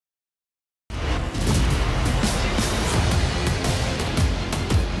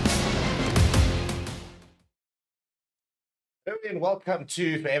Hello and welcome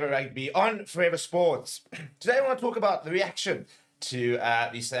to Forever Rugby on Forever Sports. Today I want to talk about the reaction to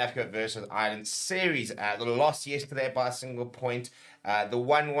the South Africa versus Ireland series. The loss yesterday by a single point, the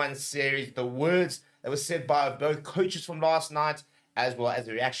 1-1 series, the words that were said by both coaches from last night, as well as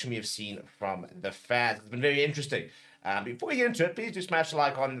the reaction we have seen from the fans. It's been very interesting. Before we get into it, please do smash a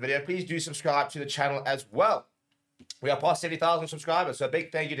like on the video. Please do subscribe to the channel as well. We are past 70,000 subscribers, so a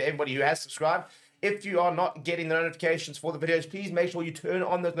big thank you to everybody who has subscribed. If you are not getting the notifications for the videos, please make sure you turn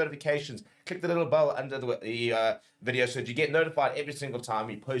on those notifications. Click the little bell under the video so that you get notified every single time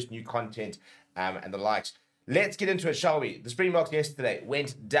we post new content and the likes. Let's get into it, shall we? The Springboks yesterday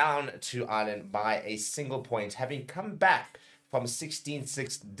went down to Ireland by a single point, having come back from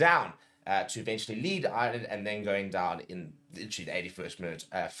 16-6 down to eventually lead Ireland and then going down in literally the 81st minute.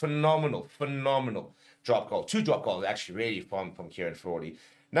 Phenomenal drop goal. Two drop goals, actually, really, from Kieran Frawley.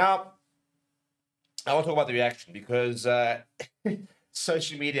 Now, I want to talk about the reaction because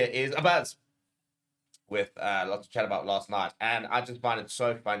social media is abuzz with lots of chat about last night. And I just find it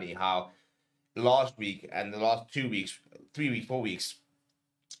so funny how last week and the last 2 weeks, 3 weeks, 4 weeks,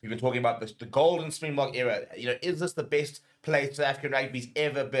 we've been talking about the golden Springbok era. You know, is this the best place South African rugby's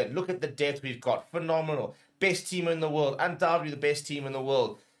ever been? Look at the depth we've got. Phenomenal. Best team in the world. Undoubtedly the best team in the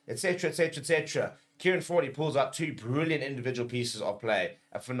world. Etc, etc, etc. Kieran Frawley pulls out two brilliant individual pieces of play,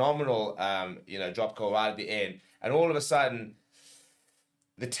 a phenomenal, drop goal right at the end, and all of a sudden,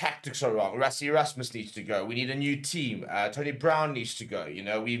 the tactics are wrong. Rassie Erasmus needs to go. We need a new team. Tony Brown needs to go. You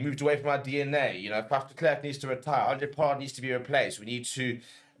know, we've moved away from our DNA. You know, Paf de Klerk needs to retire. Andre Pollard needs to be replaced. We need to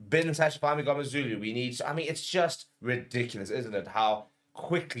bin Sashafami Gomazulu. We need to, I mean, it's just ridiculous, isn't it? How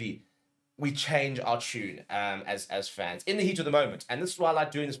quickly we change our tune as fans in the heat of the moment. And this is why I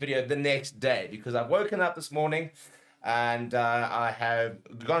like doing this video the next day, because I've woken up this morning and I have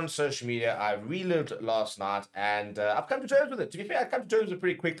gone on social media. I relived last night and I've come to terms with it. To be fair, I come to terms with it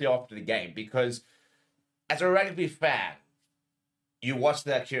pretty quickly after the game, because as a rugby fan, you watch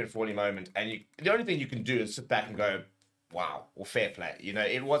that Kieran Frawley moment and the only thing you can do is sit back and go, wow, or fair play. You know,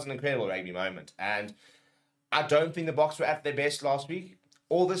 it was an incredible rugby moment. And I don't think the Boks were at their best last week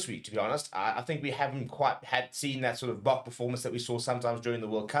or this week, to be honest. I think we haven't quite seen that sort of Bok performance that we saw sometimes during the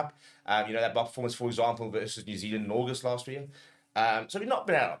World Cup. That Bok performance, for example, versus New Zealand in August last year. So we've not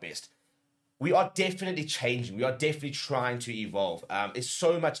been at our best. We are definitely changing. We are definitely trying to evolve. There's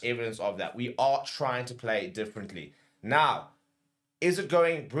so much evidence of that. We are trying to play differently. Now, is it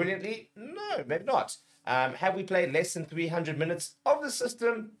going brilliantly? No, maybe not. Have we played less than 300 minutes of the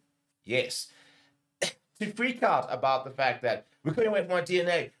system? Yes. To freak out about the fact that we're going away from our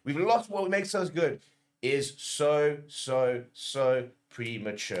DNA, we've lost what makes us good, is so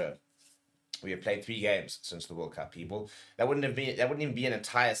premature. We have played 3 games since the World Cup, people. That wouldn't even be an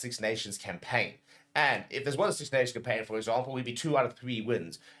entire Six Nations campaign. And if there was a Six Nations campaign, for example, we'd be 2 out of 3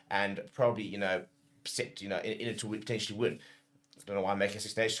 wins and probably, set, in it to potentially win. I don't know why I'm making a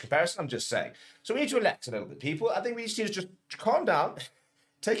Six Nations comparison. I'm just saying. So we need to relax a little bit, people. I think we need to just calm down,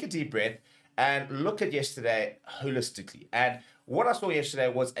 take a deep breath, and look at yesterday holistically. And what I saw yesterday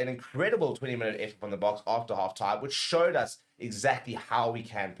was an incredible 20-minute effort from the Boks after half-time, which showed us exactly how we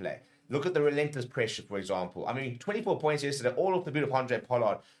can play. Look at the relentless pressure, for example. I mean, 24 points yesterday, all of the boot of Andre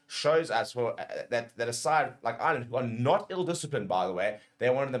Pollard, shows us that a side like Ireland, who are not ill-disciplined, by the way,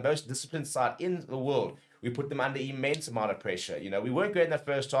 they're one of the most disciplined side in the world. We put them under immense amount of pressure. You know, we weren't great in that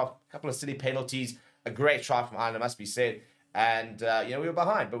first half. A couple of silly penalties, a great try from Ireland, must be said. And, we were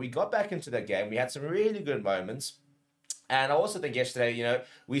behind, but we got back into the game. We had some really good moments. And I also think yesterday,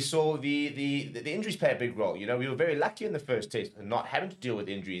 we saw the injuries play a big role. You know, we were very lucky in the first test and not having to deal with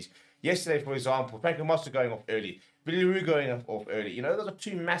injuries. Yesterday, for example, Franco Mostert going off early, Billy Roux going off early. You know, those are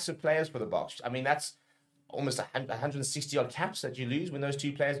 2 massive players for the Boks. I mean, that's almost 160-odd caps that you lose when those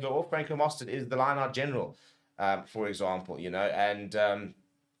 2 players go off. Franco Mostert is the line-out general, for example, and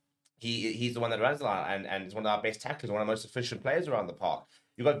he's the one that runs the line and is one of our best tacklers, one of the most efficient players around the park.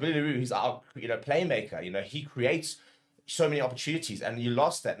 You've got Billy Roux, who's our playmaker. You know, he creates so many opportunities, and you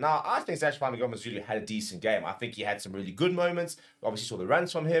lost that. Now, I think Sashafami Gomazulu had a decent game. I think he had some really good moments. We obviously saw the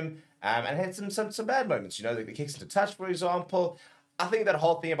runs from him, and had some bad moments. You know, the kicks into touch, for example. I think that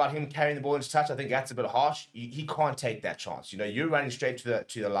whole thing about him carrying the ball into touch, I think that's a bit harsh. He can't take that chance. You know, you're running straight to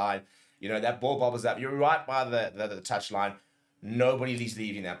the line. You know, that ball bobbles up. You're right by the touch line. Nobody's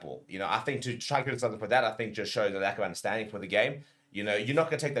leaving that ball. You know, I think to try and criticize something for that, I think just shows a lack of understanding for the game. You know, you're not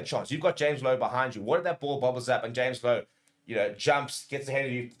going to take that chance. You've got James Lowe behind you. What if that ball bobbles up and James Lowe, jumps, gets ahead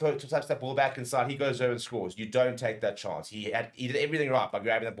of you, taps that ball back inside, he goes over and scores. You don't take that chance. He did everything right by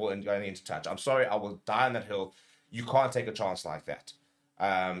grabbing that ball and going into touch. I'm sorry, I will die on that hill. You can't take a chance like that.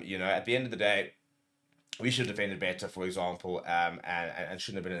 At the end of the day, we should have defended better, for example, and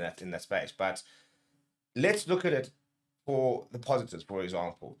shouldn't have been in that space. But let's look at it for the positives, for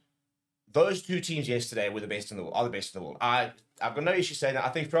example. Those two teams yesterday were the best in the world, are the best in the world. I've got no issue saying that. I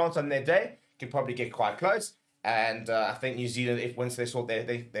think France on their day can probably get quite close. And I think New Zealand, if once they sort their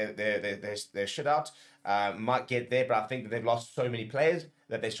shit out, might get there. But I think that they've lost so many players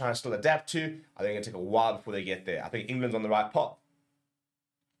that they're trying to still adapt to. I think it's going to take a while before they get there. I think England's on the right path.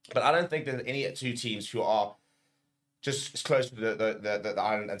 But I don't think there's any two teams who are just as close to the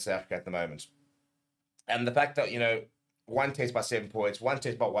Ireland and South Africa at the moment. And the fact that, you know, one test by 7 points, one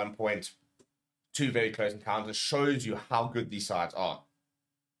test by 1 point, two very close encounters shows you how good these sides are.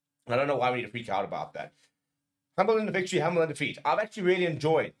 And I don't know why we need to freak out about that. Humble in the victory, humble in defeat. I've actually really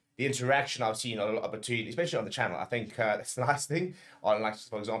enjoyed the interaction I've seen between, especially on the channel. I think that's the nice thing. On, like,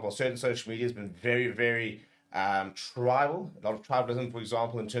 for example, certain social media has been very, very tribal. A lot of tribalism, for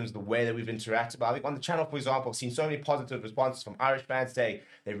example, in terms of the way that we've interacted. But I think on the channel, for example, I've seen so many positive responses from Irish fans saying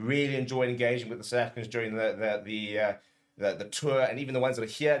they really enjoyed engaging with the South Africans during the tour, and even the ones that are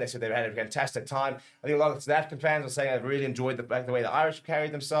here, they said they've had a fantastic time. I think a lot of South African fans are saying they've really enjoyed the way the Irish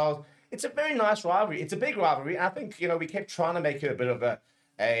carried themselves. It's a very nice rivalry. It's a big rivalry. And I think, you know, we kept trying to make it a bit of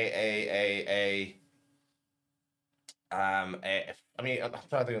I mean, I'm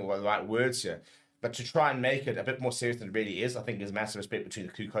trying to think of the right words here, but to try and make it a bit more serious than it really is. I think there's massive respect between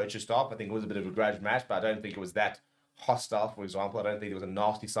the two coaches staff. I think it was a bit of a grudge match, but I don't think it was that hostile, for example. I don't think there was a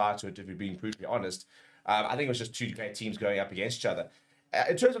nasty side to it, if we're being brutally honest. I think it was just two great teams going up against each other.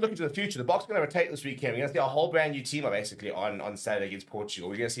 In terms of looking to the future, the Boks are going to rotate this weekend. We're going to see a whole brand new team basically on Saturday against Portugal.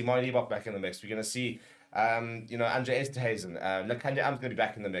 We're going to see Moni Bok back in the mix. We're going to see, you know, Andre Esterhuizen. Nakanja Am's going to be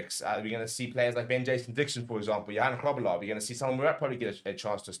back in the mix. We're going to see players like Ben Jason Dixon, for example, Johan Krobelaar. We're going to see Salman Murat probably get a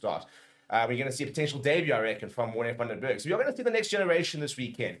chance to start. We're going to see a potential debut, I reckon, from Warren van den Berg. So we're going to see the next generation this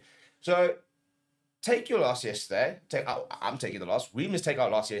weekend. So take your loss yesterday. I'm taking the loss. We must take our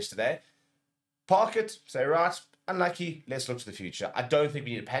loss yesterday. Park it. Say, right, unlucky. Let's look to the future. I don't think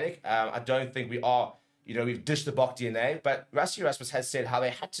we need to panic. I don't think we are, you know, we've dished the Bok DNA. But Rassie Erasmus has said how they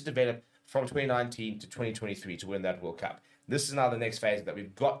had to develop from 2019 to 2023 to win that World Cup. This is now the next phase that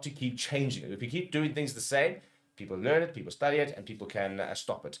we've got to keep changing. If we keep doing things the same, people learn it, people study it, and people can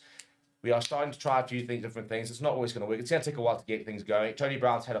stop it. We are starting to try a few things, different things. It's not always going to work. It's going to take a while to get things going. Tony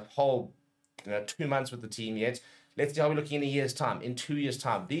Brown's had a whole 2 months with the team yet. Let's see how we're looking in a year's time, in 2 years'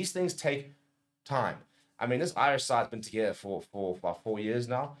 time. These things take time. I mean, this Irish side's been together for about 4 years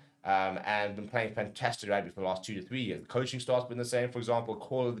now, and been playing fantastic rugby for the last 2 to 3 years. The coaching staff's been the same, for example. The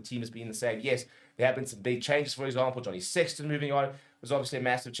core of the team has been the same. Yes, there have been some big changes, for example. Johnny Sexton moving on was obviously a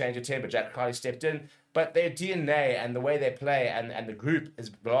massive change of 10, but Jack Carly stepped in. But their DNA and the way they play and the group has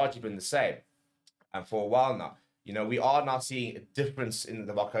largely been the same for a while now. You know, we are now seeing a difference in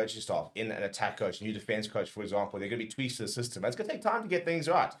the coaching staff, in an attack coach, new defense coach, for example. There are going to be tweaks to the system. And it's going to take time to get things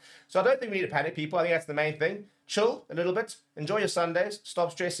right. So I don't think we need to panic, people. I think that's the main thing. Chill a little bit. Enjoy your Sundays.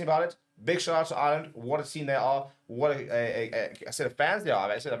 Stop stressing about it. Big shout out to Ireland. What a team they are. What a set of fans they are.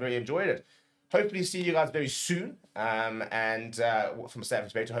 I've really enjoyed it. Hopefully see you guys very soon. From a staff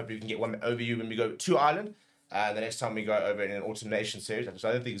perspective, hopefully we can get one overview when we go to Ireland. The next time we go over in an Autumn Nation series. So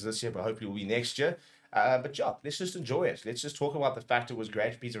I don't think it's this year, but hopefully it will be next year. But yeah, let's just enjoy it. Let's just talk about the fact it was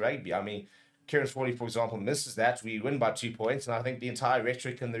great piece of rugby. I mean, Kieran Forley, for example, misses that. We win by 2 points, and I think the entire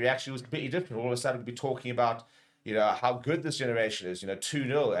rhetoric and the reaction was completely different. All of a sudden, we'd be talking about, you know, how good this generation is,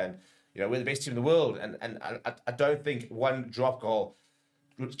 2-0, and, we're the best team in the world. And I don't think one drop goal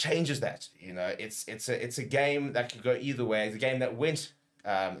changes that. It's a game that could go either way. It's a game that went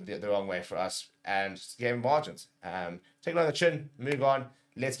the wrong way for us, and it's a game of margins. Take it on the chin, move on.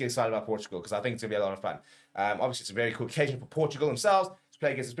 Let's get excited about Portugal, because I think it's going to be a lot of fun. Obviously, it's a very cool occasion for Portugal themselves to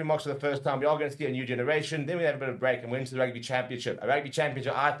play against the Springboks for the first time. We are going to see a new generation. Then we have a bit of a break and win to the Rugby Championship. A Rugby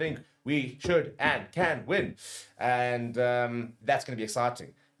Championship I think we should and can win. And that's going to be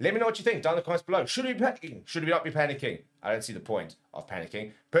exciting. Let me know what you think down in the comments below. Should we be panicking? Should we not be panicking? I don't see the point of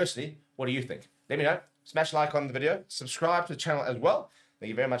panicking. Personally, what do you think? Let me know. Smash a like on the video. Subscribe to the channel as well. Thank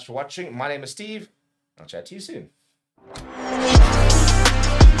you very much for watching. My name is Steve. I'll chat to you soon.